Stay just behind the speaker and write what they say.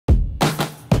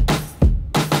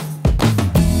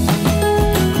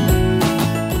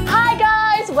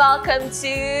welcome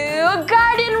to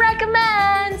Guardian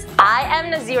Recommends! I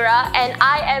am Nazira and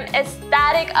I am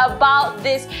ecstatic about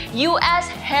this US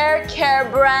hair care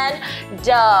brand,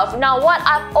 Dove. Now what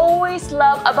I've always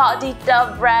loved about the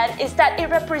Dove brand is that it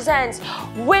represents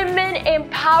women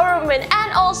empowerment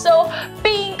and also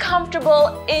being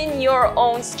comfortable in your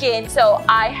own skin. So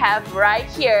I have right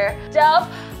here Dove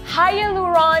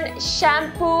Hyaluron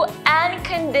Shampoo and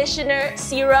Conditioner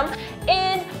Serum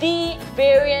in the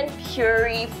variant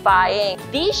Purifying.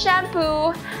 The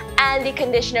shampoo and the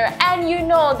conditioner, and you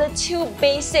know the two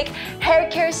basic hair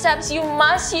care steps, you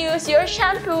must use your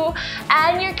shampoo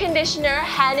and your conditioner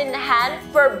hand in hand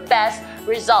for best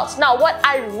results. Now what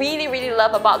I really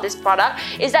love about this product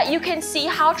is that you can see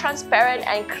how transparent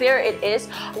and clear it is,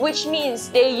 which means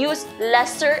they use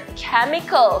lesser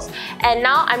chemicals. And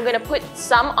now I'm gonna put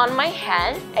some on my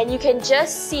hand and you can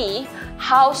just see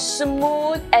how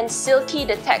smooth and silky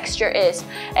the texture is.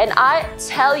 And I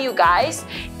tell you guys,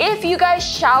 if you guys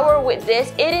shower with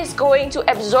this, it is going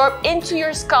to absorb into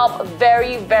your scalp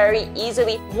very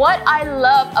easily. What I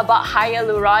love about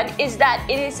hyaluron is that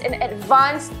it is an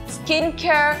advanced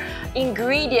skincare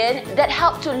ingredient that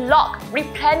helps to lock,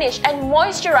 replenish, and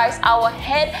moisturize our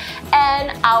head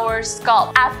and our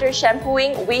scalp. After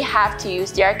shampooing, we have to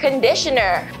use their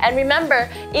conditioner. And remember,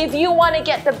 if you want to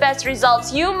get the best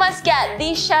results, you must get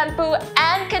the shampoo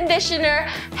and conditioner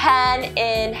hand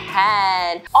in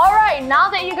hand. Alright, now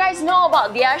that you guys know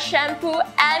about their shampoo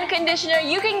and conditioner,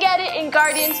 you can get it in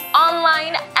Guardian's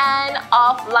online and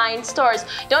offline stores.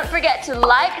 Don't forget to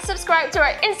like, subscribe to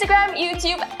our Instagram,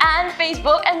 YouTube, and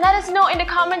Facebook, and let us know in the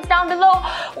comments down below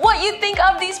what you think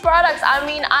of these products. I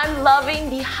mean, I'm loving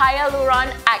the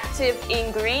hyaluron active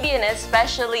ingredient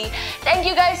especially. Thank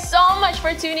you guys so much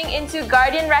for tuning into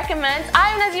Guardian Recommends.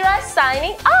 I'm Nazira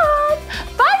signing off.